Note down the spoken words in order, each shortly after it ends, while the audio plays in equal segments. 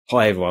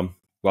Hi everyone,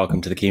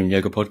 welcome to the Keen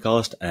Yoga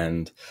podcast,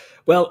 and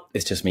well,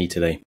 it's just me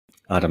today,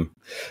 Adam.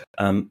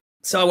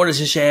 So I wanted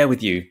to share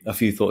with you a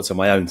few thoughts on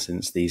my own,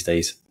 since these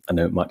days I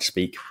don't much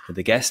speak with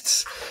the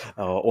guests.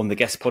 On the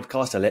guest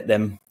podcast, I let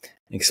them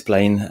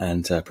explain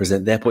and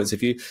present their points of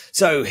view.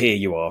 So here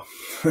you are,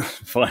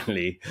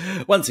 finally,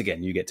 once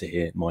again, you get to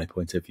hear my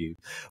point of view.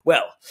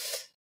 Well,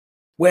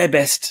 where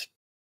best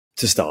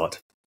to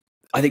start?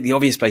 I think the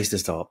obvious place to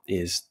start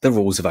is the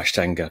rules of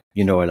Ashtanga.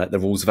 You know, I like the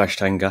rules of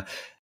Ashtanga.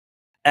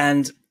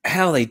 And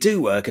how they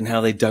do work and how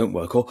they don't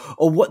work, or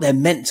what they're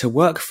meant to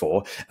work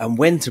for, and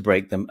when to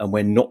break them and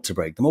when not to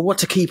break them, or what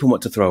to keep and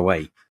what to throw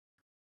away.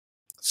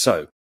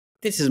 So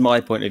this is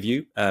my point of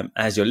view.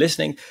 As you're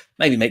listening,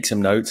 maybe make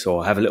some notes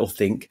or have a little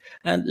think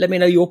and let me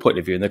know your point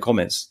of view in the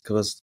comments,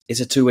 because it's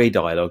a two-way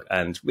dialogue,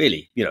 and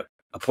really, you know,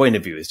 a point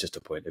of view is just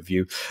a point of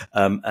view.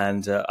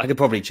 And I could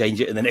probably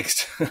change it in the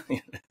next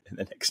in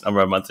the next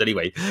number of months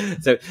anyway.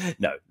 So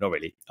no, not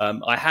really.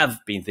 I have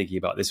been thinking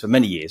about this for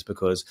many years,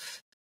 because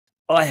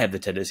I have the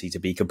tendency to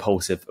be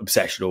compulsive,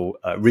 obsessional,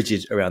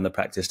 rigid around the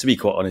practice, to be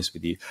quite honest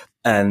with you.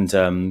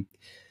 And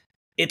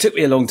it took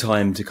me a long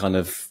time to kind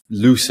of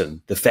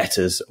loosen the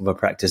fetters of a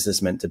practice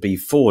that's meant to be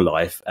for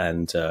life,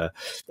 and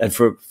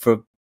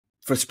for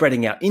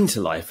spreading out into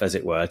life, as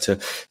it were,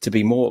 to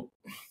be more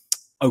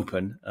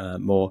open,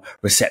 more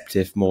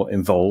receptive, more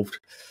involved,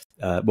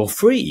 more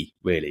free,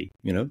 really,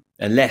 you know,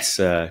 and less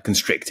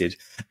constricted.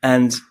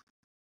 And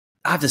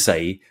I have to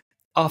say,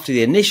 after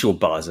the initial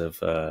buzz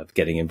of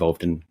getting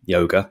involved in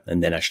yoga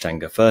and then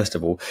Ashtanga, first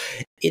of all,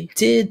 it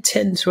did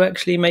tend to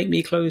actually make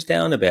me close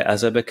down a bit,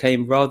 as I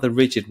became rather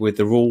rigid with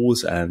the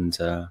rules and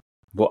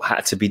what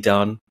had to be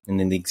done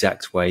and in the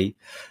exact way.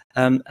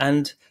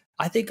 And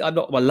I think I'm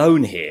not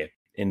alone here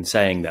in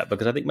saying that,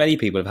 because I think many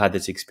people have had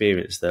this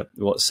experience that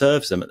what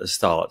serves them at the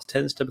start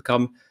tends to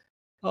become,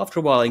 after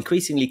a while,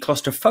 increasingly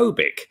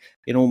claustrophobic,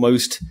 in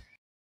almost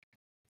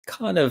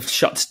kind of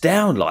shuts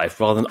down life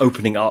rather than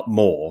opening up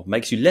more,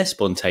 makes you less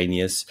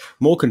spontaneous,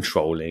 more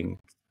controlling,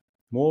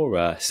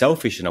 more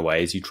selfish in a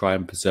way, as you try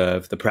and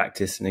preserve the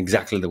practice in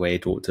exactly the way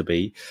it ought to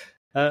be,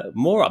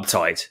 more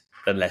uptight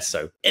than less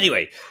so.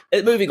 Anyway,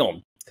 moving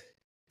on.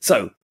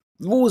 So,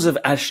 rules of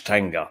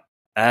Ashtanga,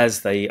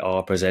 as they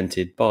are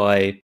presented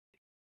by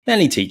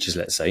many teachers,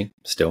 let's say,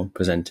 still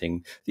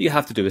presenting that you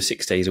have to do a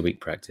 6 days a week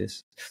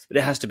practice, but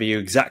it has to be your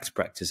exact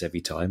practice every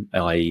time,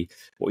 i.e.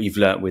 what you've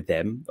learnt with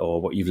them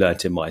or what you've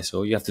learnt in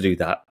Mysore. You have to do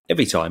that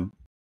every time,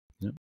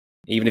 you know,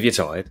 even if you're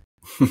tired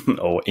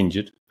or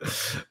injured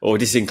or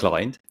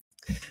disinclined.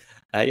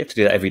 You have to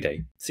do that every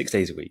day, 6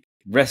 days a week.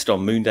 Rest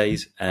on moon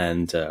days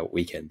and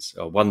weekends.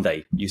 Or one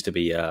day used to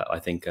be, I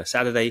think, a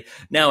Saturday.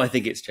 Now I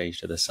think it's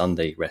changed to the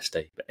Sunday rest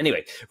day. But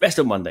anyway, rest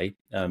on one day.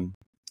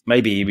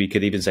 Maybe we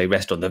could even say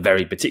rest on the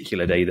very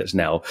particular day that's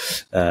now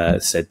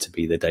said to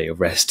be the day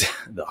of rest,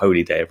 the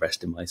holy day of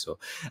rest in Mysore.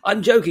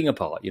 I'm joking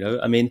apart, you know.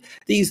 I mean,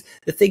 the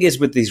thing is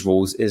with these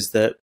rules is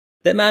that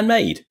they're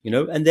man-made, you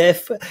know, and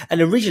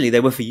and originally they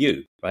were for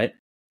you, right?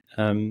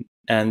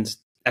 And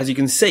as you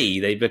can see,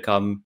 they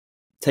become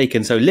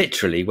taken so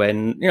literally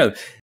when, you know,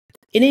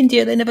 in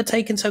India, they're never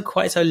taken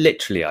quite so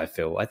literally, I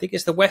feel. I think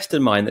it's the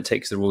Western mind that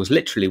takes the rules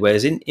literally,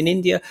 whereas in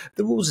India,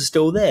 the rules are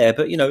still there,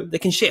 but, you know, they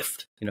can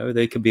shift. You know,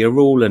 there can be a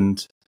rule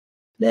and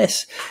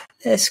less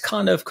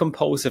kind of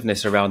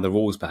compulsiveness around the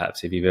rules,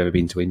 perhaps. If you've ever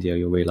been to India,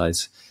 you'll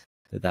realise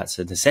that that's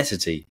a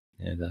necessity,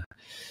 you know,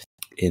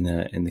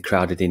 in the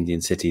crowded Indian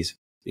cities,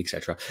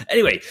 etc.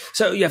 Anyway,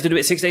 so you have to do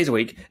it 6 days a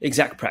week,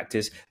 exact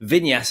practice.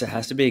 Vinyasa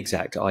has to be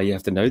exact. You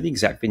have to know the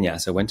exact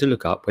vinyasa, when to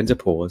look up, when to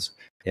pause,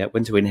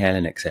 when to inhale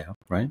and exhale,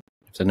 right?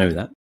 To know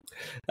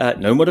that.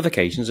 No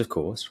modifications, of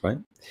course, right?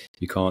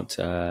 You can't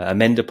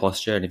amend a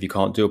posture, and if you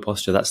can't do a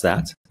posture, that's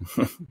that.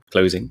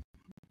 Closing,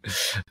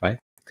 right?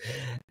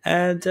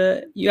 And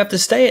you have to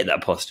stay at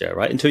that posture,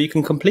 right, until you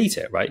can complete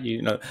it, right?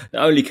 You know,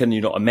 not only can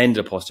you not amend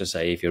a posture,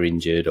 say, if you're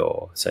injured,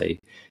 or say,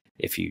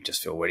 if you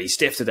just feel really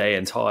stiff today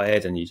and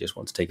tired and you just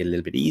want to take it a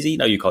little bit easy,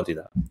 no, you can't do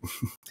that.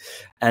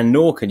 And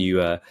nor can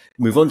you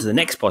move on to the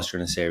next posture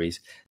in a series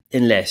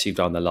unless you've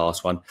done the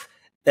last one,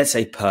 let's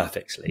say,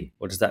 perfectly.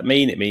 What does that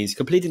mean? It means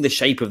completing the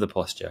shape of the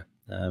posture.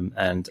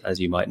 And as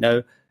you might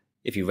know,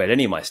 if you've read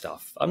any of my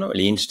stuff, I'm not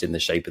really interested in the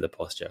shape of the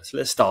posture. So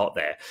let's start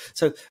there.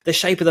 So the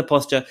shape of the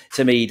posture,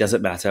 to me,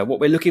 doesn't matter. What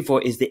we're looking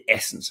for is the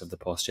essence of the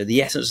posture.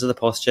 The essence of the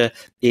posture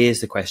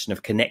is the question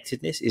of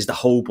connectedness. Is the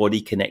whole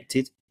body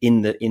connected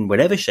in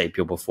whatever shape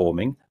you're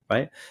performing,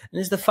 right?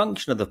 And is the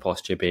function of the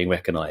posture being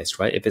recognized,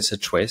 right? If it's a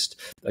twist,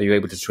 are you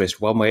able to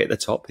twist one way at the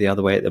top, the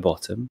other way at the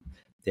bottom?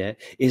 Yeah.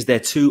 Is there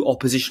two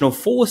oppositional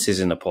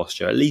forces in the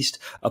posture, at least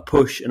a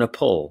push and a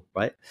pull,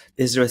 right?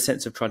 Is there a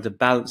sense of trying to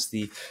balance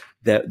the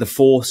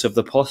force of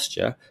the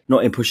posture,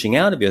 not in pushing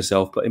out of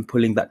yourself, but in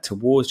pulling back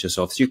towards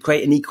yourself? So you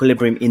create an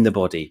equilibrium in the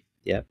body.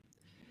 Yeah.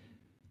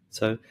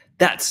 So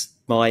that's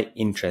my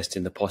interest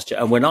in the posture.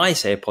 And when I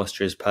say a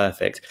posture is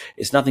perfect,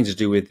 it's nothing to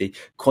do with the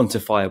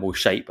quantifiable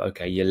shape.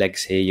 Okay, your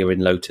legs here, you're in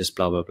lotus,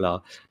 blah, blah,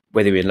 blah.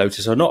 whether you're in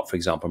lotus or not, for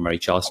example,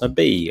 Marichyasana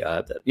B,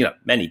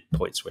 many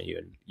points where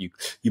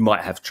you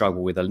might have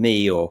trouble with a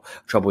knee or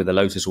trouble with a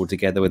lotus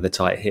altogether with a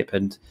tight hip.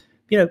 And,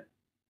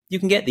 you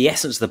can get the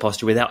essence of the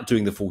posture without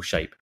doing the full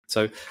shape.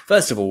 So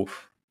first of all,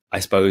 I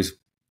suppose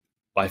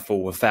I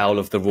fall afoul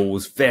of the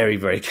rules very,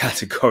 very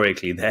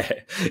categorically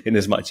there, in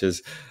as much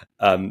as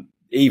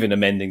even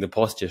amending the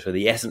posture for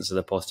the essence of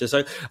the posture.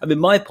 So,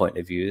 my point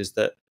of view is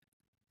that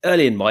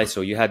early in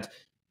Mysore, you had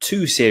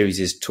 2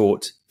 series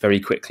taught very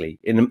quickly,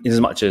 in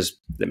as much as,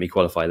 let me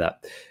qualify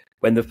that.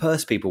 When the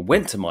first people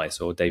went to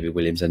Mysore, David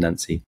Williams and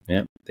Nancy,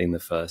 being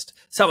the first,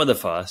 some of the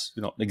first,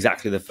 not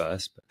exactly the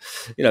first, but,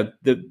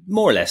 the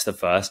more or less the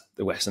first,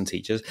 the Western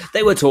teachers,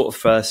 they were taught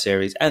first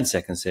series and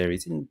second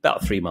series in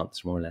about 3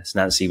 months, more or less.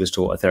 Nancy was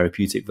taught a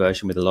therapeutic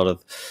version with a lot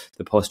of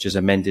the postures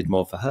amended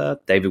more for her.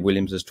 David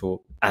Williams was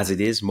taught as it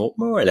is, more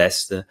or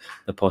less the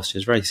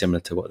postures, very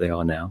similar to what they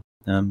are now.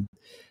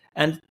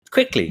 And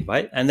quickly,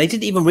 right? And they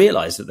didn't even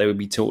realize that they would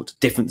be taught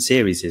different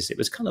series. It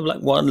was kind of like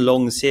one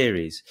long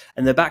series.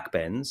 And the back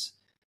bends,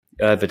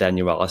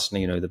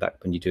 Vidanyarasana, the back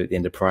bend you do at the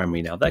end of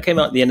primary now, that came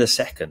out at the end of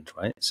second,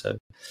 right? So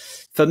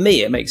for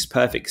me, it makes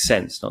perfect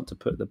sense not to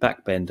put the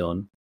back bend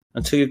on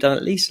until you've done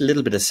at least a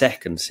little bit of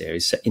second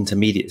series,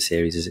 intermediate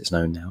series as it's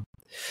known now.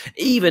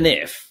 Even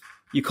if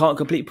you can't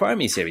complete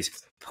primary series,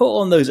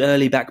 put on those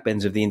early back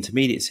bends of the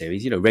intermediate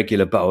series,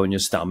 regular bow on your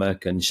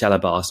stomach and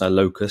Shalabhasana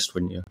locust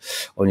when you're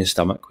on your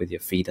stomach with your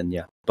feet and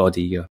your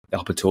body, your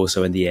upper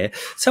torso in the air.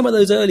 Some of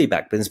those early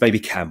back bends, maybe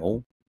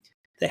camel,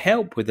 they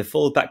help with the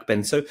full back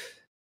bend. So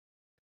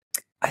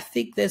I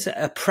think there's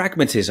a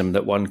pragmatism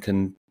that one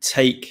can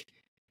take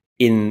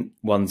in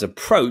one's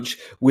approach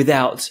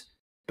without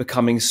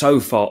becoming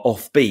so far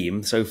off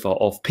beam, so far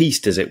off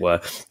piste, as it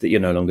were, that you're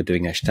no longer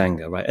doing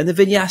Ashtanga, right? And the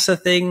vinyasa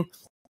thing,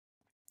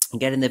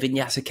 getting the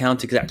vinyasa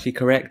count exactly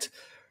correct.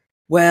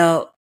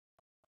 Well,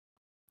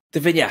 the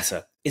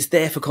vinyasa is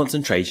there for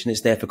concentration.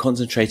 It's there for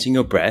concentrating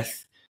your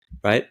breath,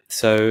 right?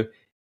 So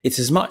it's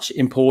as much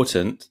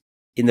important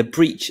in the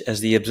breach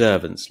as the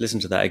observance. Listen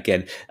to that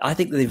again. I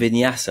think the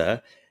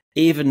vinyasa,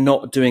 even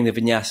not doing the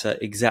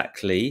vinyasa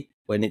exactly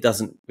when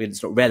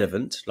it's not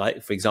relevant,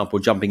 like, for example,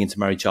 jumping into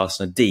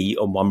Marichyasana D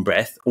on one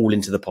breath, all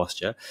into the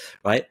posture,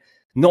 right?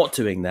 Not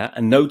doing that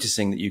and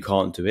noticing that you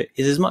can't do it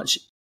is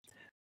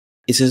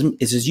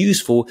as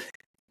useful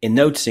in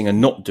noticing and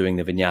not doing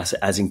the vinyasa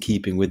as in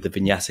keeping with the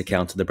vinyasa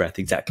count of the breath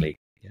exactly.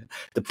 Yeah.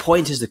 The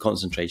point is the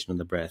concentration on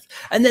the breath.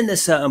 And then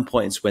there's certain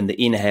points when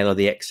the inhale or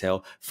the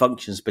exhale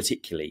functions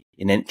particularly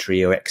in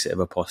entry or exit of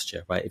a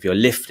posture, right? If you're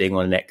lifting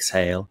on an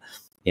exhale,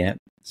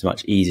 it's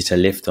much easier to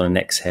lift on an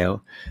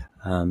exhale.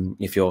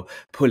 If you're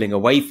pulling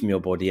away from your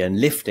body and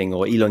lifting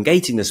or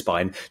elongating the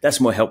spine, that's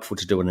more helpful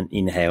to do on an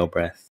inhale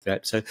breath.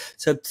 Right? So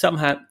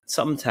sometimes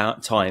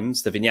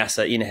the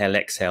vinyasa inhale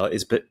exhale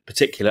is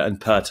particular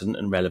and pertinent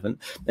and relevant,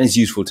 and it's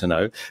useful to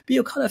know. But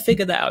you'll kind of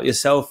figure that out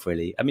yourself,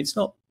 really. It's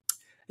not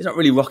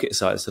really rocket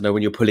science to know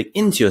when you're pulling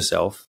into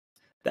yourself.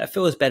 That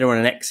feels better on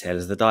an exhale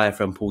as the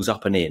diaphragm pulls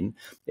up and in.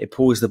 It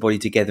pulls the body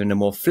together in a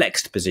more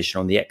flexed position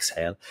on the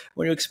exhale.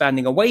 When you're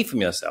expanding away from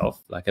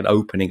yourself, like an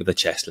opening of the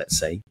chest, let's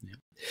say,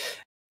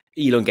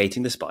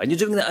 elongating the spine, you're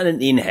doing that on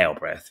an inhale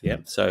breath. Yeah.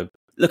 So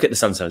look at the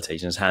sun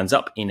salutations, hands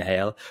up,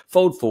 inhale,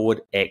 fold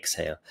forward,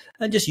 exhale,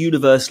 and just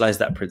universalize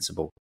that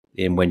principle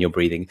in when you're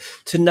breathing.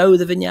 To know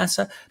the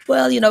vinyasa,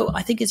 well,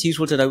 I think it's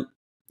useful to know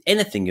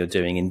anything you're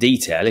doing in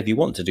detail. If you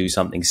want to do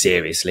something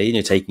seriously and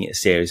you're taking it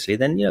seriously,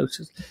 then,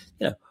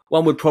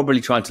 one would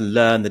probably try to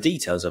learn the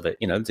details of it,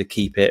 to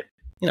keep it,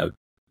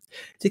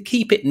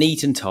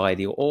 neat and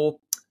tidy, or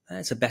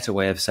that's a better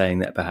way of saying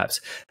that perhaps,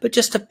 but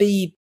just to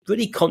be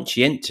really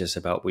conscientious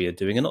about what you're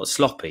doing and not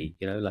sloppy,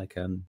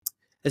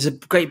 there's a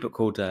great book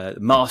called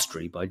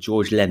Mastery by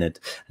George Leonard,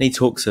 and he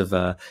talks of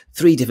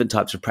 3 different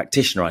types of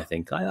practitioner, I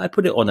think. I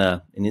put it on an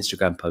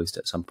Instagram post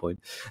at some point,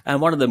 and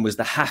one of them was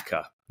the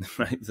hacker,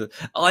 right?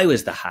 I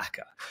was the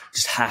hacker,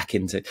 just hack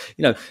into,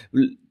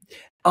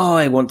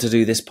 I want to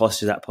do this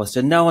posture, that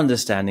posture, no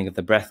understanding of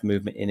the breath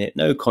movement in it,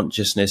 no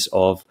consciousness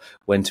of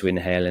when to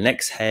inhale and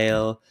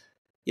exhale,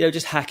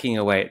 just hacking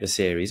away at the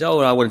series. Oh,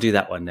 I want to do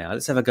that one now.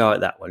 Let's have a go at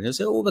that one.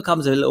 So it all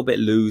becomes a little bit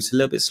loose, a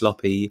little bit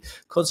sloppy.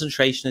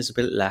 Concentration is a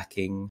bit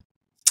lacking.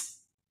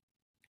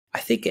 I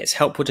think it's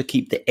helpful to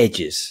keep the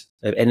edges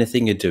of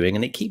anything you're doing,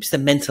 and it keeps the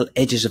mental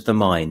edges of the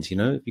mind.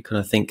 If you kind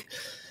of think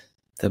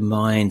the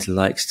mind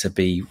likes to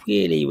be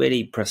really,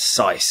 really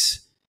precise.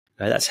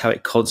 That's how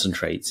it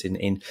concentrates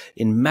in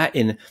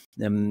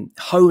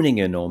honing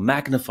in or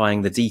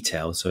magnifying the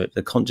detail, so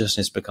the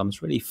consciousness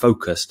becomes really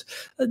focused.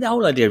 The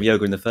whole idea of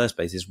yoga in the first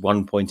place is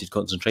one-pointed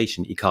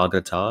concentration,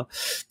 ekagrata,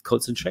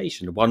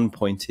 concentration,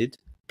 one-pointed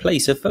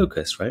place of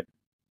focus, right?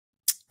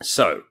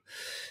 So,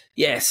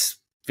 yes,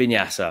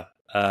 vinyasa.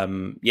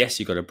 Yes,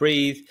 you've got to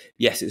breathe.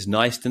 Yes, it's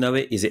nice to know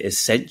it. Is it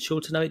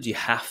essential to know it? Do you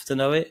have to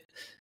know it?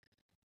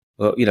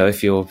 Well,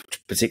 if you're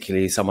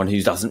particularly someone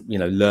who doesn't,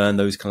 learn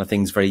those kind of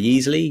things very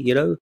easily,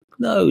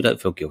 no,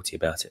 don't feel guilty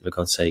about it, for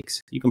God's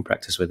sakes. You can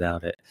practice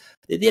without it.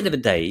 At the end of the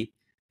day,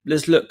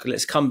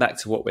 let's come back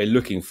to what we're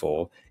looking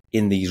for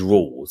in these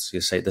rules,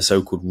 you say the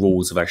so-called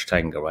rules of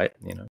Ashtanga, right?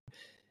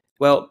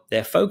 Well,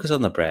 they're focused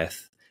on the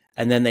breath,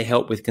 and then they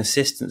help with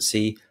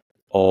consistency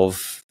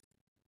of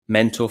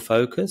mental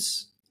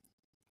focus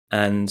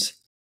and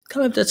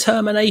kind of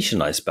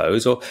determination, I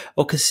suppose, or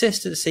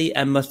consistency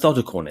and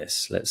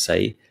methodicalness, let's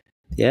say.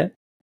 Yeah.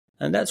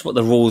 And that's what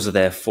the rules are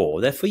there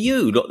for. They're for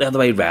you, not the other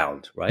way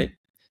round, right?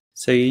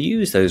 So you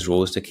use those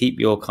rules to keep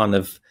your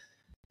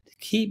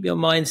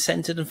mind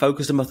centered and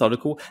focused and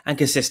methodical and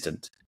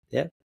consistent.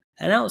 Yeah.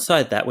 And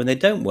outside that, when they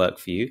don't work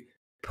for you,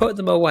 put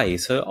them away.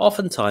 So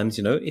oftentimes,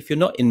 if you're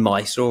not in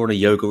Mysore or on a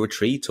yoga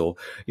retreat or,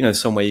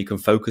 somewhere you can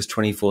focus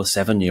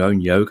 24/7 your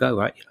own yoga,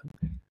 right?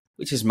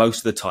 Which is most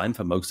of the time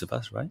for most of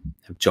us, right?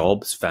 Have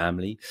jobs,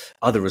 family,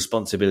 other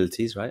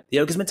responsibilities, right? The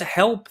yoga's meant to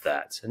help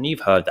that. And you've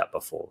heard that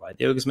before, right?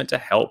 The yoga's meant to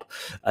help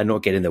and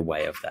not get in the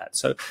way of that.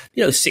 So,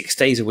 6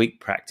 days a week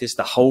practice,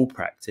 the whole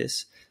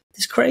practice,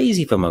 is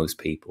crazy for most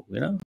people,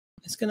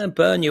 It's going to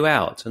burn you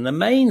out. And the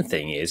main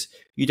thing is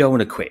you don't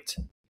want to quit.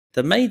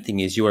 The main thing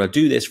is you want to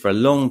do this for a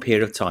long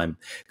period of time,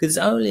 because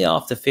it's only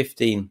after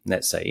 15,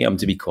 let's say,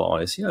 to be quite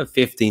honest,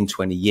 15,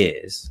 20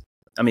 years.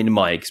 I mean, in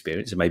my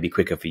experience, it may be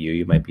quicker for you.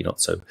 You may be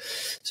not so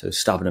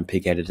stubborn and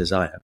pig-headed as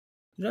I am.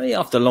 Only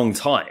after a long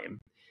time,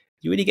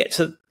 you really get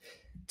to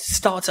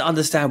start to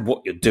understand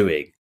what you're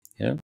doing.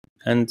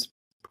 And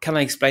can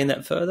I explain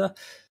that further?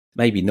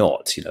 Maybe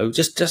not.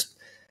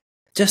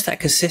 Just that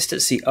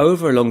consistency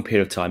over a long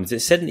period of time. As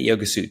it's said in the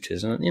Yoga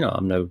Sutras, and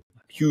I'm no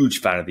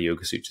huge fan of the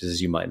Yoga Sutras,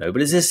 as you might know,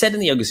 but as it's said in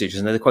the Yoga Sutras,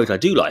 and the quote I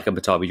do like, and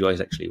Sharathji Jois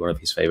is actually one of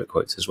his favorite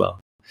quotes as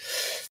well.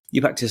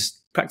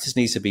 Practice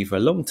needs to be for a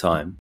long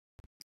time,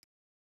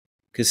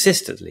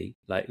 consistently,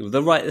 like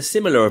a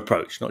similar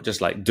approach, not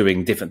just like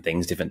doing different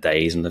things, different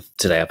days, and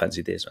today I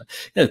fancy this,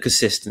 right?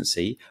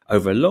 Consistency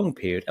over a long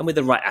period and with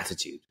the right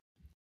attitude.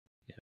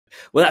 Yeah.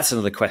 Well, that's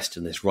another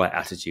question, this right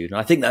attitude. And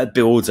I think that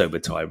builds over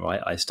time,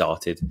 right? I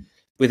started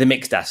with a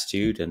mixed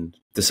attitude, and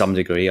to some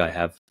degree I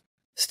have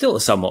still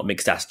a somewhat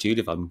mixed attitude,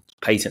 if I'm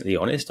patently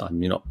honest. I'm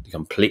not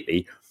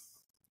completely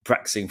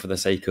practicing for the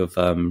sake of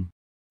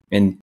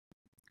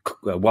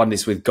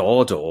oneness with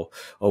God or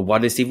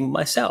oneness even with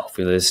myself.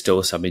 There's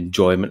still some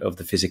enjoyment of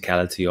the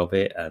physicality of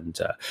it and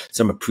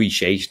some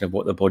appreciation of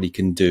what the body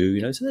can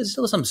do. So there's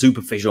still some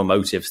superficial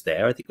motives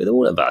there, I think, with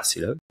all of us,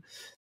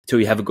 until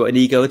you haven't got an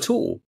ego at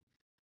all.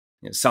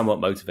 Somewhat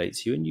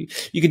motivates you, and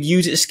you can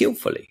use it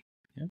skillfully.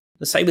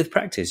 The same with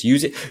practice.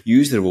 Use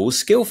the rules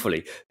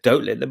skillfully.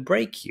 Don't let them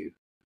break you.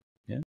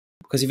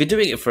 Because if you're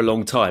doing it for a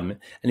long time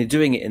and you're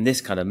doing it in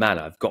this kind of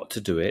manner, I've got to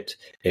do it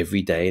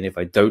every day. And if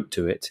I don't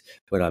do it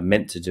when I'm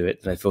meant to do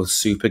it, then I feel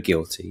super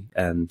guilty.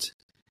 And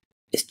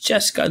it's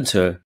just you're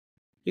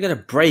going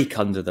to break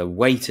under the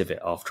weight of it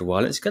after a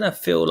while. It's going to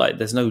feel like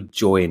there's no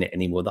joy in it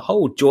anymore. The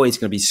whole joy is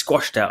going to be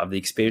squashed out of the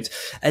experience.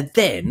 And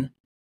then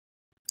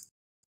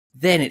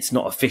it's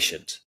not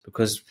efficient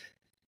because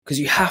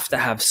you have to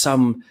have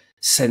some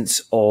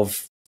sense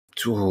of,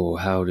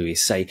 how do we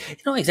say,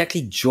 not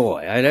exactly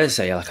joy. I don't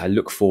say like I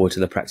look forward to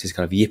the practice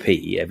kind of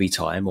yippee every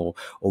time or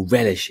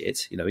relish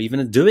it,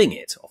 even doing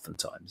it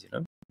oftentimes,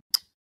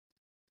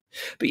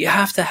 But you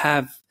have to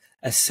have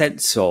a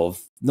sense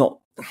of not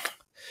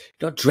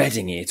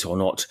dreading it or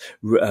not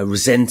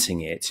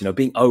resenting it,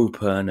 being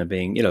open and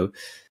being,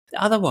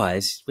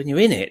 otherwise when you're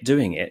in it,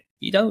 doing it,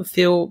 you don't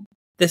feel,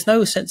 there's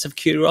no sense of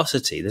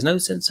curiosity. There's no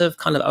sense of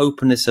kind of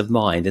openness of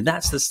mind. And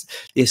that's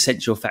the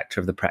essential factor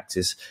of the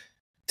practice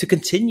to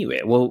continue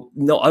it. Well,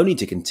 not only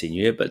to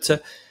continue it, but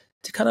to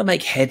kind of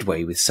make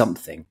headway with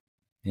something,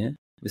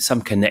 with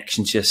some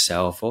connection to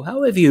yourself or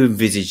however you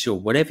envisage or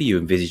whatever you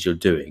envisage you're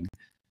doing.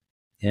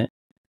 If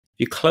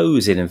you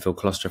close in and feel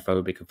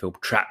claustrophobic and feel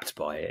trapped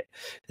by it,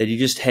 then you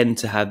just tend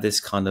to have this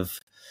kind of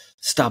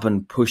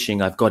stubborn pushing,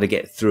 I've got to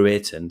get through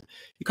it, and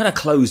you kind of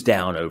close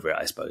down over it,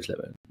 I suppose.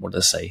 What did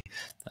I say?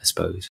 I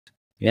suppose.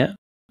 Yeah.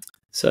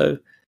 So,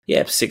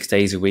 6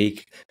 days a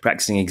week,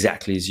 practicing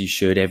exactly as you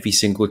should every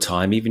single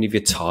time, even if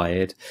you're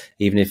tired,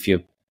 even if your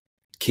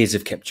kids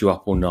have kept you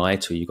up all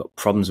night or you've got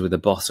problems with the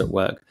boss at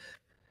work,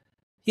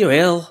 you're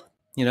ill,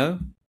 it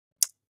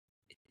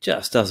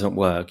just doesn't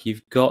work.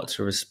 You've got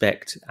to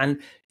respect,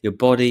 and your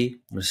body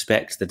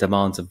respects the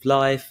demands of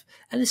life.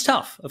 And it's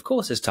tough. Of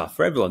course, it's tough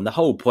for everyone. The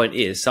whole point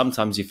is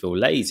sometimes you feel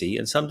lazy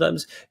and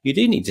sometimes you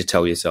do need to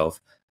tell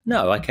yourself,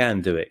 no, I can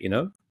do it,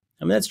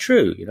 that's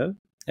true,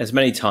 As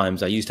many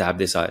times I used to have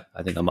this, I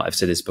think I might have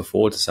said this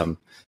before to some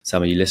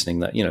of you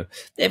listening, that,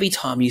 every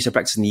time I used to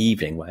practice in the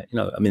evening, where,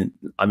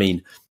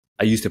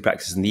 I used to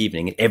practice in the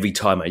evening, and every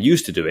time I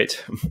used to do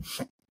it,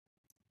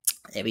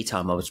 every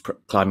time I was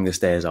climbing the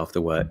stairs after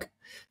work,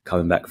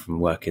 coming back from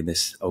work in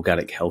this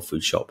organic health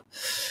food shop,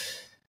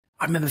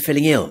 I remember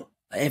feeling ill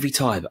every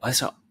time. I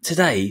thought,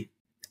 today,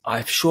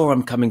 I'm sure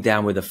I'm coming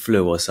down with a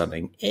flu or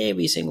something.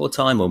 Every single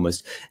time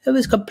almost. It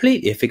was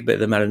completely a figment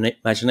of the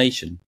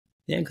imagination.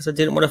 Because I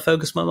didn't want to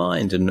focus my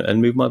mind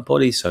and move my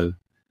body in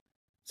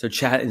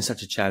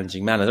such a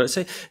challenging manner.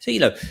 So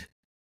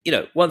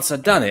once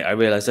I'd done it, I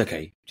realized,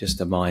 okay, just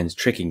the mind's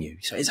tricking you.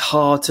 So it's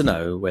hard to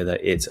know whether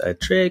it's a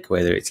trick,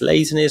 whether it's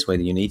laziness,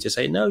 whether you need to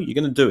say, no, you're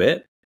going to do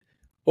it,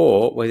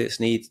 or whether it's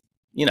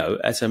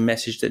as a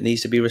message that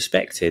needs to be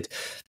respected.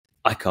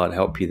 I can't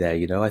help you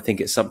there. I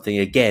think it's something,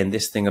 again,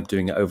 this thing of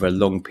doing it over a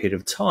long period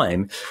of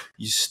time,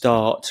 you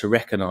start to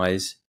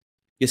recognize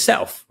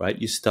yourself,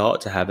 right? You start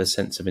to have a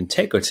sense of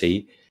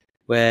integrity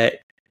where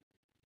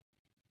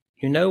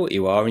you know what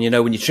you are and you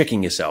know when you're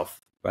tricking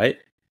yourself, right?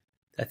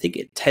 I think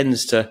it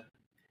tends to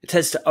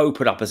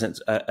open up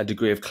a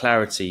degree of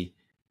clarity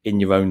in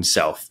your own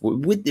self,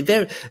 with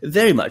very,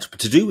 very much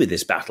to do with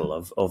this battle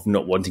of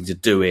not wanting to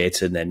do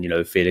it, and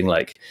then feeling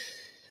like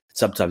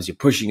sometimes you're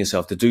pushing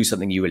yourself to do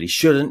something you really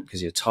shouldn't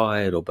because you're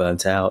tired or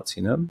burnt out.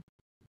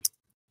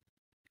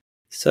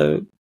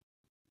 So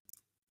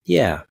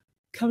yeah,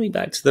 coming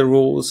back to the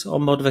rules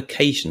on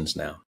modifications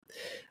now.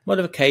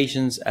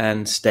 Modifications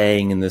and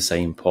staying in the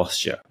same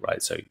posture,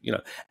 right? So,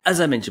 as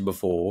I mentioned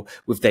before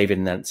with David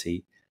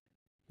and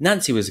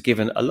Nancy was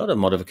given a lot of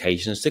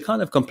modifications to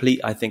kind of complete,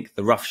 I think,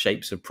 the rough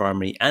shapes of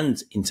primary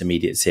and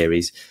intermediate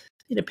series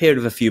in a period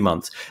of a few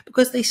months,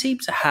 because they seem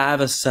to have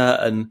a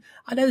certain,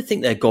 I don't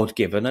think they're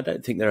God-given. I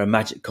don't think they're a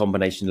magic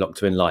combination locked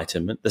to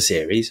enlightenment, the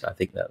series. I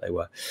think that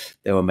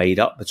they were made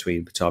up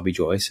between Pattabhi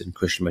Jois and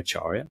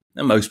Krishnamacharya.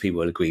 And most people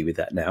will agree with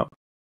that now.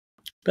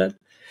 But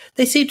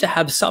they seem to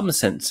have some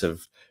sense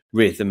of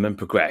rhythm and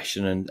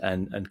progression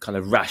and kind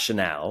of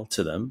rationale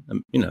to them.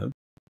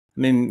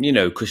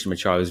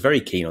 Krishnamacharya was very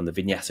keen on the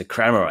vinyasa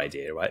krama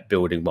idea, right?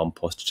 Building one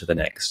posture to the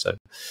next. So,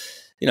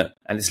 and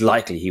it's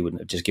likely he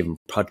wouldn't have just given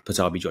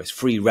Pattabhi Jois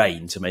free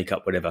rein to make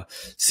up whatever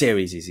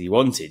series he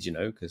wanted,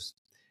 because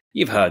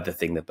you've heard the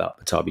thing about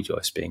Pattabhi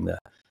Jois being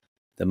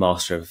the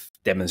master of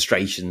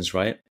demonstrations,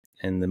 right?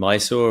 In the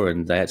Mysore,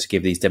 and they had to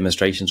give these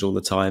demonstrations all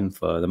the time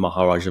for the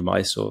Maharaja of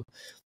Mysore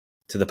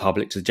to the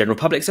public, to the general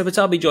public. So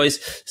Pattabhi Jois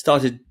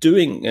started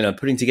doing,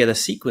 putting together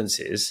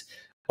sequences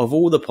of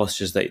all the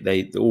postures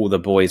that all the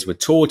boys were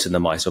taught in the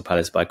Mysore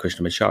Palace by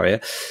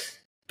Krishnamacharya.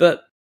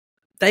 But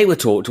they were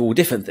taught all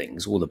different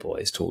things. All the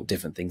boys taught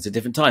different things at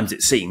different times,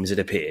 it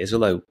appears,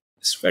 although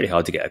it's very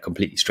hard to get a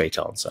completely straight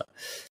answer.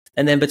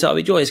 And then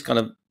Pattabhi Jois kind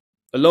of,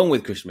 along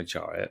with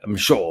Krishnamacharya, I'm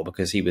sure,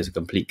 because he was a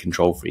complete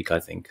control freak, I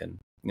think, and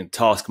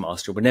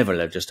taskmaster would never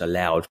have just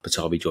allowed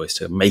Pattabhi Jois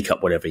to make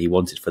up whatever he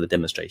wanted for the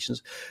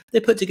demonstrations.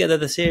 They put together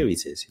the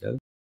series,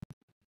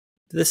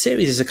 The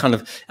series is a kind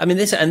of,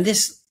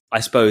 this, I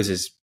suppose,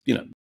 is,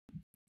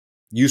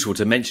 useful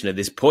to mention at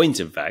this point,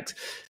 in fact,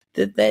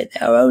 that they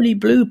are only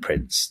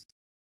blueprints.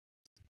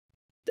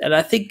 And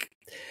I think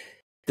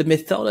the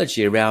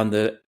mythology around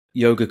the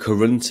Yoga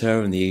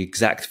Karunta and the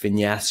exact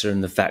vinyasa,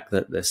 and the fact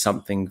that there's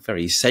something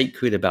very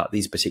sacred about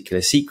these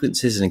particular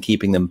sequences and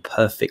keeping them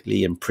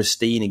perfectly and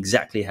pristine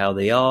exactly how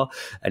they are,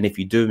 and if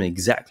you do them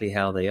exactly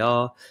how they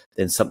are,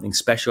 then something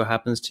special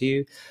happens to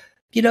you.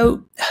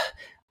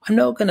 I'm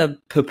not going to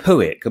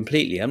poo-poo it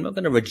completely. I'm not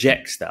going to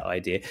reject that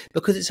idea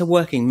because it's a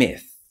working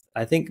myth.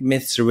 I think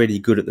myths are really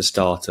good at the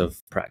start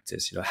of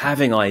practice,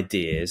 having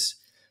ideas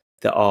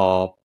that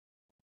are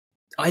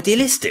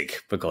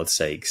idealistic, for God's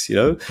sakes,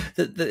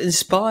 that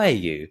inspire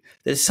you.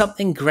 There's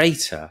something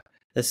greater.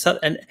 There's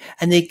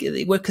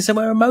because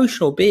we're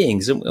emotional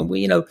beings, and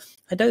we,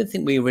 I don't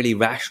think we're really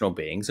rational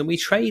beings, and we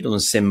trade on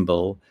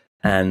symbol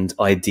and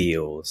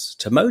ideals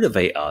to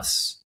motivate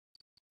us.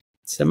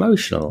 It's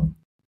emotional.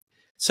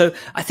 So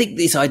I think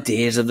these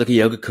ideas of the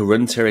Yoga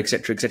Karunta,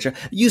 etc.,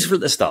 useful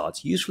at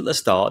the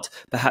start,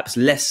 perhaps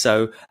less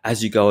so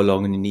as you go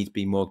along and you need to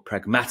be more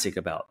pragmatic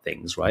about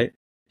things, right?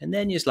 And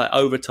then it's like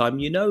over time,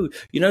 you know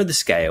the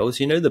scales,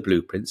 the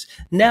blueprints.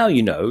 Now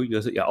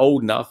you're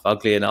old enough,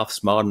 ugly enough,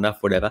 smart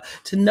enough, whatever,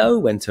 to know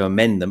when to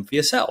amend them for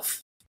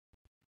yourself.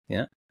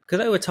 Yeah. Because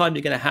over time,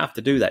 you're going to have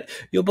to do that.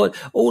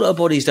 All our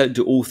bodies don't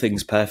do all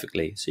things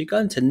perfectly. So you're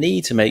going to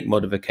need to make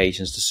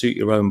modifications to suit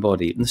your own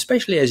body. And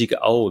especially as you get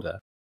older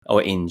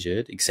or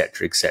injured,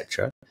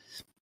 etc.,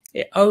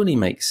 it only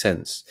makes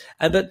sense.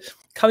 But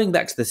coming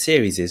back to the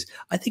series,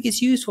 I think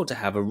it's useful to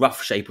have a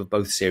rough shape of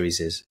both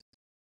series,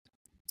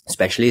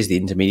 especially as the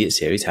intermediate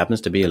series happens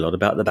to be a lot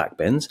about the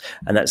backbends,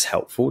 and that's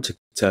helpful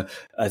to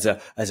as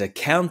a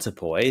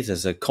counterpoise,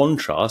 as a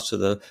contrast to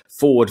the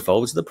forward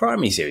folds of the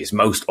primary series,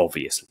 most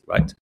obviously,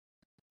 right?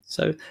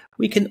 So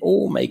we can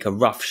all make a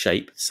rough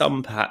shape,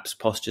 some perhaps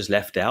postures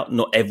left out.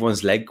 Not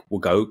everyone's leg will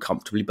go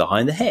comfortably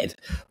behind the head.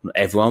 Not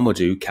everyone will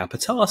do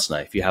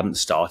Kapotasana. If you haven't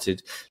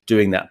started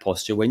doing that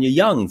posture when you're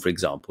young, for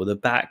example, the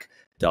back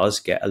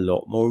does get a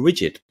lot more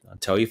rigid. I'll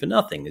tell you for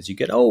nothing, as you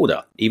get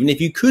older, even if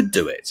you could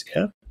do it,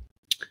 yeah?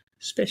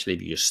 Especially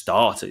if you just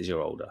start as you're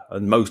older.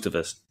 And most of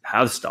us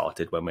have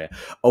started when we're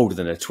older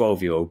than a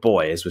 12-year-old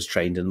boy, as was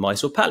trained in the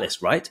Mysore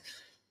Palace, right?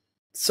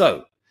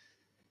 So,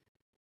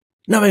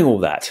 knowing all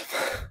that,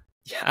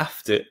 you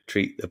have to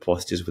treat the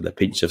postures with a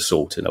pinch of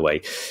salt in a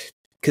way.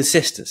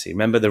 Consistency.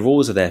 Remember, the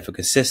rules are there for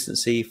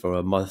consistency, for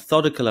a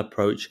methodical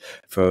approach,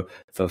 for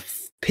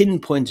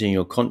pinpointing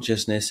your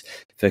consciousness,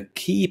 for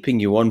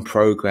keeping you on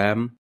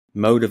program,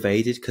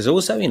 motivated. Because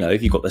also,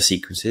 if you've got the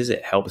sequences,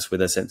 it helps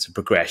with a sense of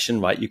progression,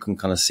 right? You can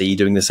kind of see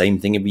doing the same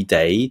thing every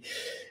day,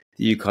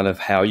 you kind of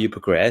how you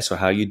progress or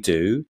how you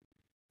do.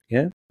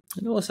 Yeah.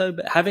 And also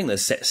having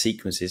those set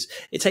sequences,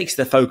 it takes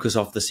the focus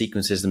off the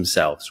sequences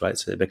themselves, right?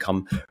 So they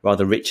become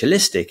rather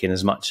ritualistic in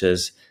as much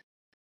as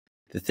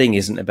the thing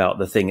isn't about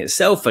the thing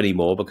itself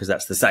anymore, because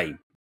that's the same.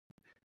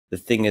 The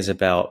thing is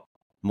about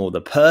more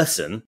the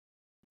person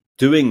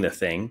doing the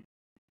thing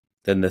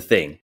than the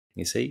thing.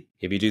 You see,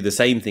 if you do the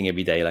same thing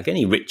every day, like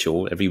any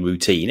ritual, any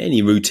routine,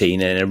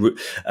 and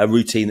a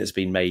routine that's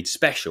been made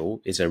special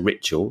is a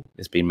ritual.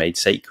 It's been made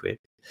sacred.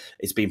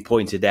 It's been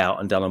pointed out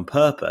and done on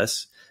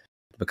purpose.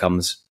 It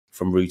becomes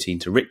from routine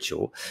to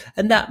ritual.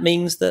 And that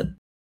means that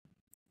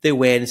the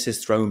awareness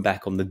is thrown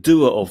back on the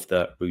doer of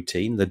the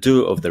routine, the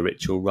doer of the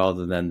ritual,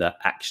 rather than the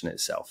action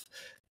itself.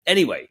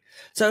 Anyway,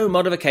 so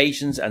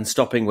modifications and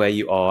stopping where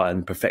you are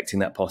and perfecting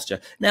that posture.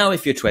 Now,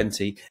 if you're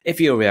 20, if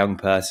you're a young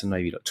person,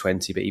 maybe not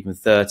 20, but even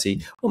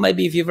 30, or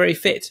maybe if you're very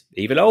fit,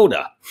 even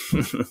older.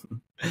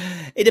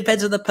 It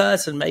depends on the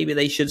person. Maybe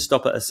they should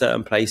stop at a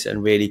certain place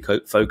and really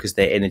focus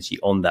their energy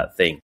on that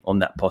thing, on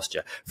that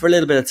posture for a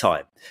little bit of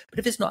time. But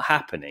if it's not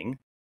happening,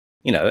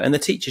 and the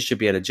teacher should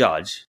be able to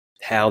judge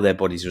how their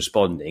body's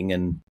responding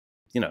and,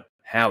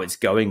 how it's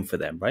going for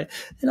them, right?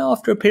 And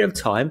after a period of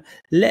time,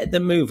 let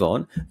them move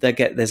on.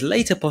 There's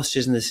later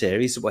postures in the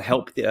series that will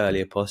help the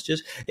earlier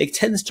postures. It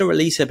tends to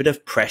release a bit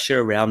of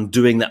pressure around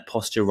doing that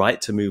posture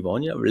right to move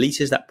on.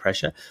 Releases that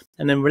pressure,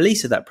 and then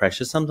releases that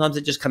pressure. Sometimes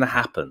it just kind of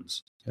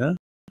happens. Yeah.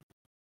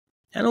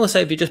 And also,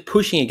 if you're just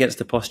pushing against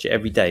the posture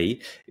every day,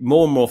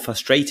 more and more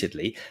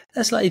frustratedly,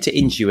 that's likely to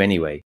injure you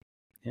anyway.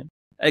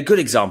 A good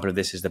example of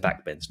this is the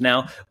back bends.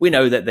 Now, we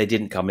know that they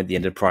didn't come at the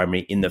end of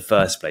primary in the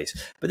first place,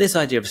 but this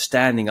idea of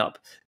standing up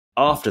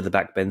after the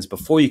back bends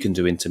before you can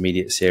do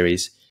intermediate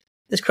series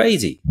is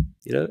crazy.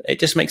 It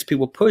just makes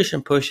people push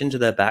and push into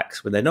their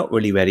backs when they're not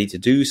really ready to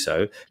do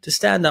so, to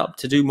stand up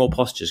to do more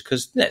postures.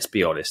 Because let's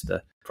be honest,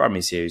 the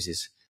primary series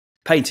is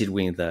painted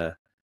with a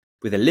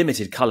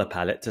limited color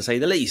palette, to say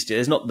the least.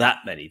 There's not that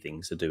many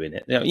things to do in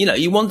it.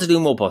 You want to do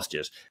more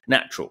postures,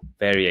 natural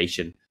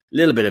variation.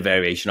 Little bit of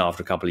variation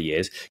after a couple of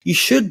years. You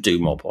should do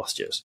more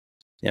postures.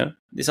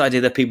 This idea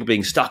that people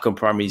being stuck on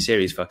primary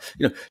series for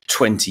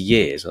 20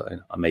 years,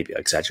 I maybe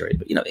exaggerate,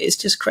 but it's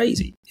just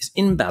crazy. It's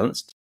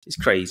imbalanced. It's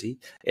crazy.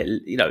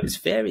 It's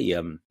very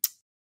I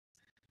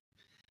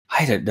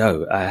don't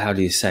know, how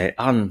do you say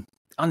it,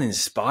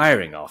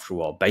 uninspiring after a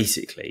while,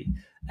 basically,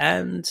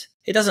 and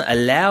it doesn't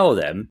allow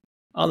them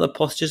other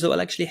postures that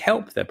will actually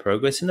help their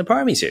progress in the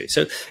primary series.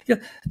 So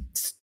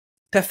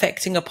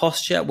perfecting a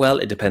posture, well,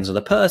 it depends on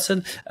the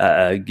person.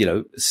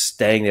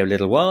 Staying there a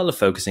little while,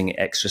 focusing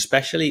extra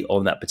specially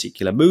on that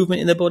particular movement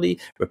in the body,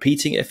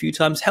 repeating it a few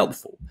times,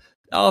 helpful.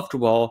 After a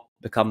while,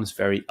 becomes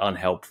very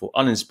unhelpful,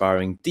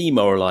 uninspiring,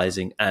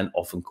 demoralizing, and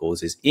often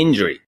causes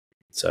injury.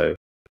 So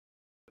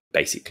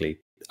basically,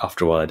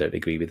 after a while, I don't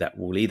agree with that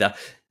rule either.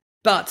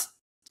 But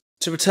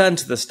to return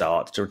to the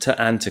start,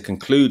 and to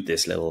conclude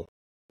this little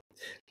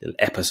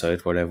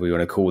episode, whatever we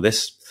want to call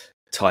this,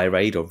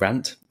 tirade or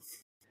rant,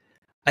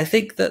 I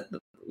think that,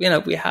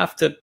 we have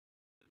to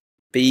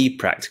be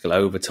practical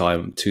over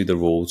time to the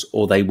rules,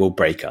 or they will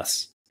break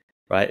us,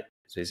 right?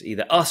 So it's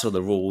either us or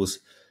the rules,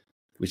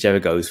 whichever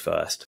goes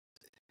first.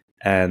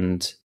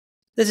 And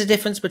there's a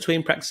difference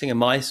between practicing a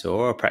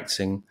Mysore or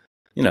practicing,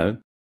 now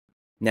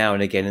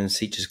and again in a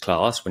teacher's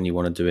class when you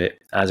want to do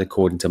it as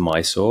according to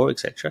Mysore,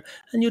 etc.,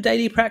 and your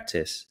daily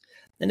practice.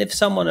 And if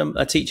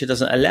a teacher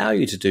doesn't allow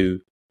you to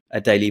do a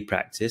daily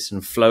practice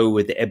and flow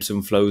with the ebbs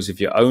and flows of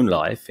your own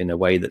life in a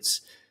way that's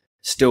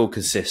still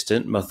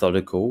consistent,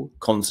 methodical,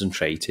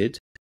 concentrated,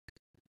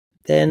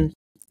 then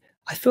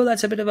I feel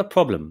that's a bit of a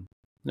problem,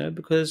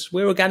 because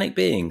we're organic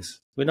beings.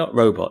 We're not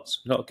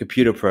robots. We're not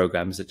computer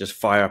programs that just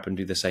fire up and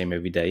do the same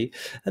every day.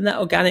 And that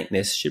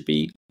organicness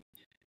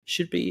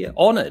should be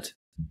honored.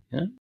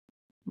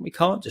 We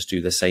can't just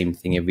do the same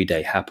thing every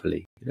day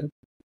happily.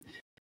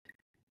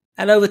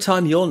 And over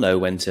time, you'll know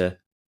when to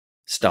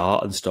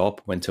start and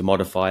stop, when to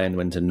modify and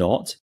when to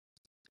not.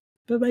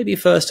 But maybe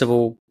first of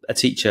all, a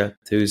teacher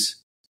who's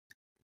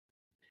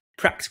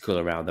practical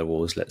around the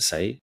rules, let's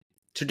say,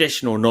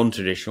 traditional,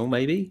 non-traditional,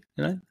 maybe.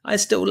 I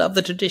still love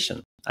the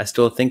tradition. I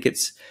still think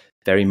it's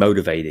very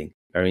motivating,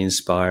 very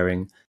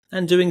inspiring,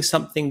 and doing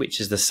something which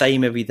is the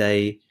same every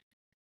day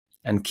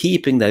and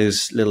keeping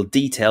those little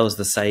details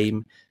the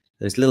same,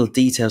 those little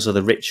details of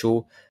the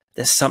ritual.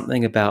 There's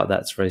something about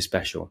that's very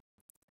special.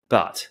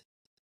 But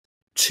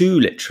too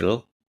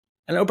literal,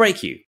 and it'll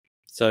break you.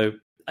 So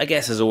I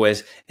guess, as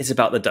always, it's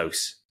about the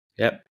dose.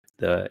 Yep.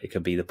 It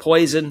could be the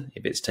poison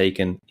if it's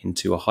taken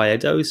into a higher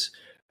dose,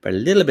 but a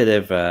little bit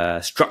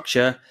of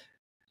structure,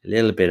 a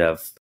little bit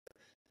of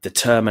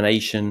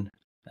determination,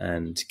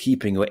 and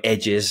keeping your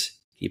edges,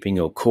 keeping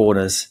your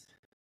corners,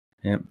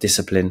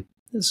 discipline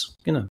is,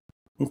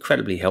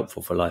 incredibly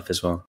helpful for life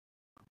as well.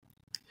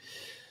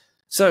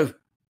 So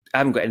I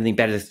haven't got anything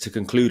better to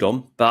conclude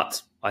on,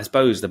 but I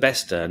suppose the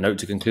best note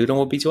to conclude on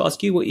would be to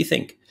ask you what you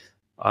think.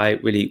 I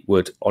really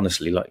would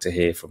honestly like to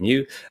hear from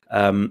you.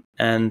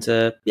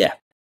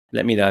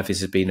 Let me know if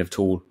this has been at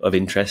all of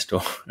interest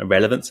or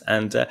relevance,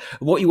 and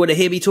what you want to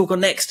hear me talk on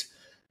next.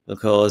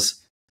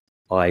 Because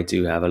I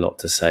do have a lot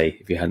to say,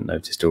 if you hadn't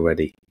noticed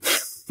already.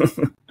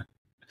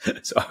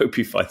 So I hope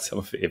you find some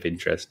of it of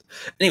interest.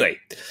 Anyway,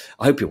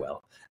 I hope you're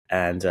well.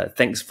 And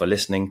thanks for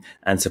listening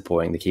and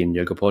supporting the Keen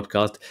Yoga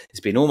podcast. It's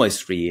been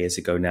almost 3 years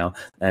ago now.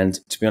 And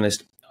to be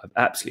honest, I've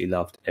absolutely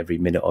loved every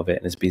minute of it.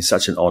 And it's been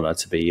such an honor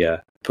to be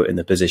put in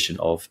the position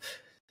of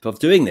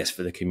doing this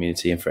for the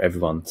community and for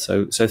everyone.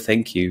 So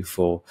thank you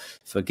for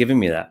giving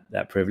me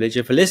that privilege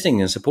and for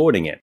listening and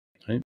supporting it.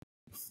 Right?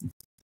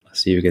 I'll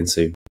see you again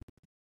soon.